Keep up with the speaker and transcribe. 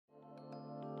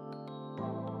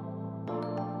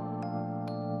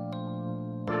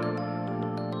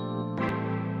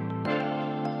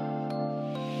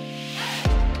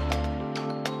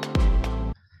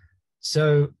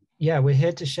So yeah, we're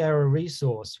here to share a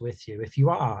resource with you if you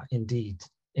are indeed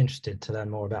interested to learn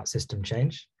more about system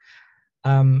change.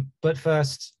 But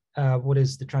first, what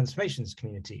is the transformations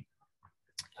community?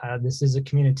 This is a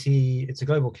community, it's a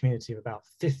global community of about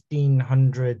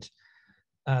 1,500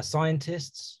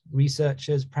 scientists,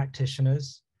 researchers,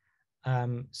 practitioners.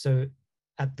 So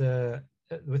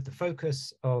with the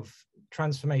focus of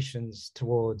transformations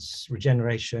towards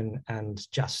regeneration and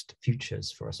just futures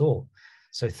for us all.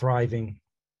 So thriving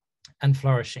and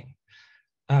flourishing.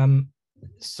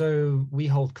 So we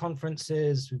hold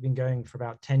conferences. We've been going for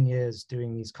about 10 years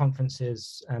doing these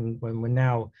conferences, and when we're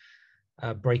now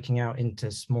breaking out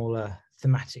into smaller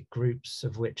thematic groups,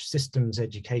 of which systems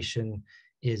education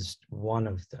is one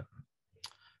of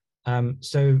them.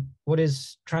 So what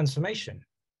is transformation?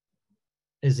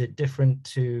 Is it different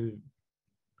to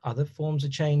other forms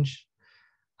of change?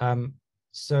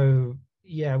 So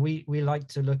yeah, we like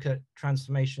to look at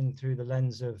transformation through the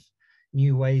lens of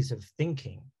new ways of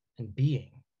thinking and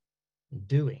being and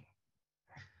doing.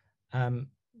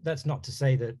 That's not to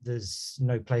say that there's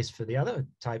no place for the other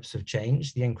types of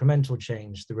change, the incremental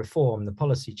change, the reform, the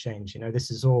policy change. You know, this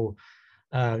is all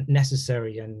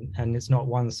necessary, and it's not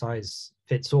one size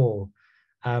fits all.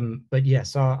 But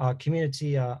yes, our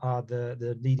community are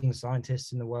the leading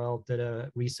scientists in the world that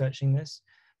are researching this,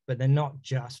 but they're not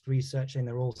just researching,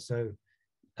 they're also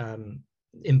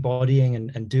embodying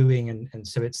and doing, and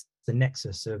so it's the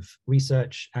nexus of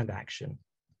research and action.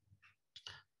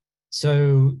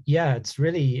 So yeah, it's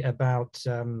really about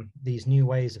these new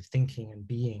ways of thinking and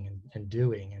being and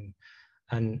doing,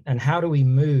 and how do we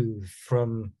move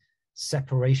from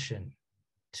separation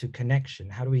to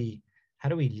connection? How do we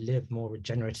live more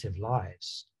regenerative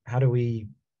lives? How do we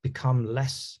become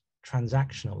less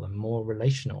transactional and more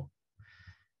relational?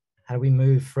 How do we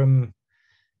move from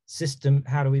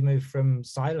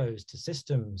silos to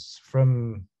systems,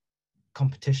 from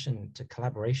competition to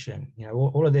collaboration? You know,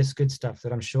 all of this good stuff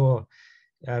that I'm sure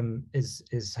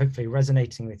is hopefully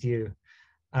resonating with you.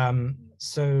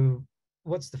 So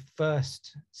what's the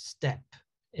first step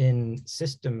in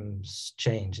systems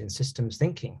change, in systems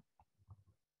thinking?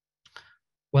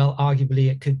 Well, arguably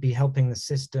it could be helping the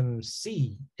system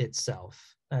see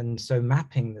itself. And so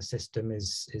mapping the system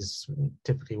is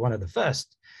typically one of the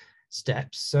first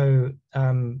steps. So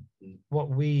what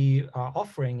we are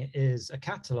offering is a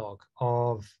catalog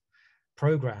of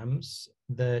programs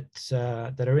that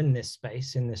are in this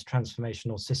space, in this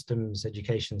transformational systems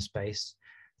education space,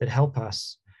 that help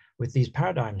us with these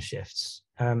paradigm shifts.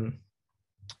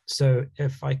 So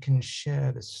if I can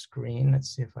share the screen,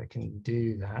 let's see if I can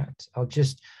do that. I'll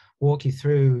just walk you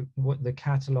through what the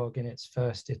catalog in its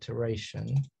first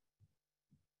iteration.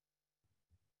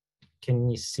 Can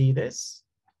you see this?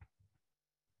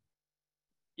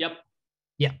 Yep.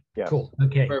 Yeah, yes. Cool,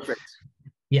 okay. Perfect.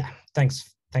 Yeah, thanks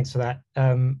for that.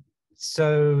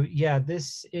 So yeah,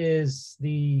 this is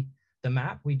the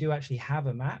map. We do actually have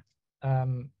a map,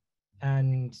 and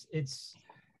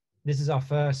this is our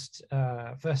first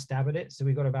stab at it. So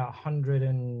we've got about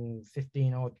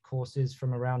 115 odd courses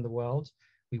from around the world.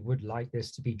 We would like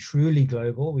this to be truly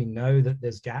global. We know that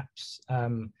there's gaps.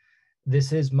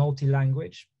 This is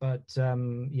multi-language, but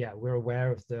yeah, we're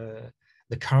aware of the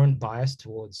current bias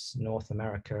towards North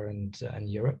America and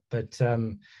Europe. But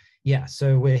yeah,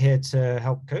 so we're here to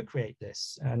help co-create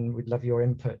this, and we'd love your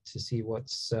input to see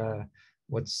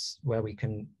where we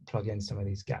can plug in some of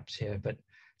these gaps here. But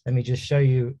let me just show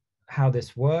you how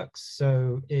this works.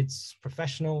 So it's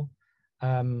professional.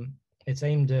 It's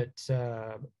aimed at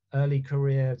early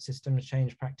career systems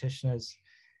change practitioners,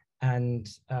 and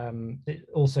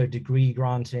also degree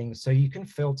granting. So you can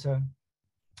filter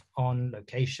on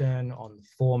location, on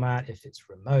format, if it's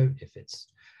remote, if it's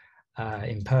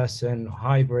in person,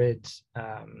 hybrid,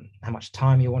 how much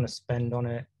time you want to spend on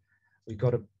it. We've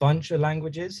got a bunch of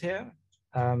languages here.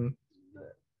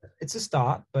 It's a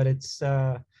start, but it's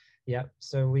yeah,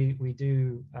 so we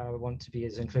do want to be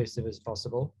as inclusive as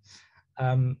possible.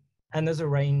 And there's a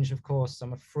range, of course.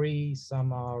 Some are free,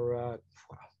 some are,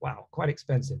 wow, quite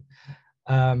expensive.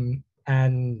 And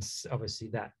obviously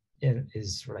that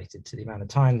is related to the amount of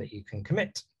time that you can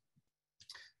commit.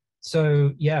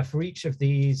 So yeah, for each of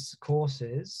these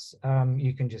courses,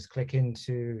 you can just click in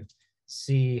to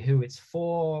see who it's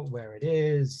for, where it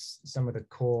is, some of the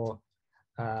core,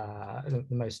 the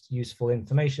most useful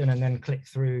information, and then click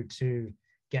through to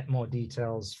get more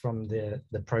details from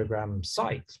the program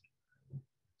site.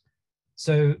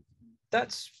 So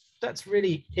that's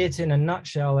really it in a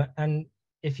nutshell. And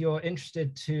if you're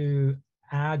interested to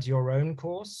add your own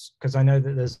course, because I know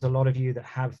that there's a lot of you that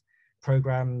have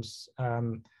programs,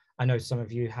 I know some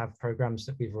of you have programs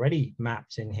that we've already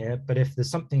mapped in here, but if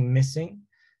there's something missing,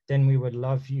 then we would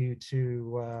love you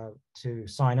to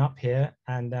sign up here,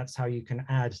 and that's how you can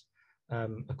add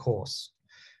a course.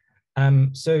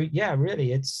 So yeah,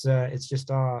 really, it's just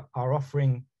our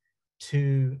offering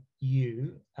to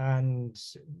you. And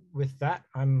with that,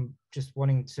 I'm just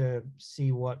wanting to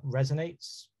see what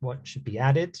resonates, what should be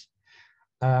added.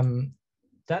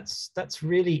 That's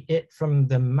really it from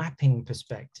the mapping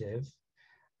perspective.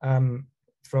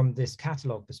 From this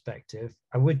catalog perspective,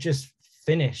 I would just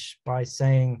finish by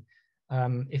saying,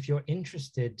 if you're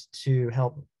interested to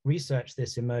help research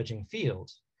this emerging field,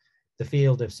 the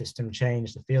field of system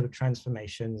change, the field of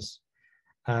transformations,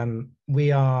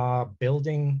 we are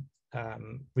building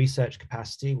research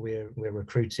capacity. We're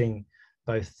recruiting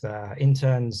both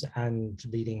interns and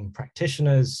leading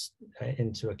practitioners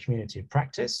into a community of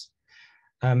practice.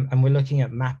 And we're looking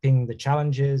at mapping the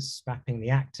challenges, mapping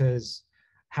the actors.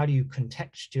 How do you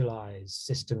contextualize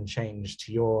system change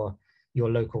to your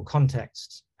local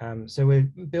context? So we're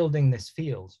building this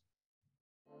field.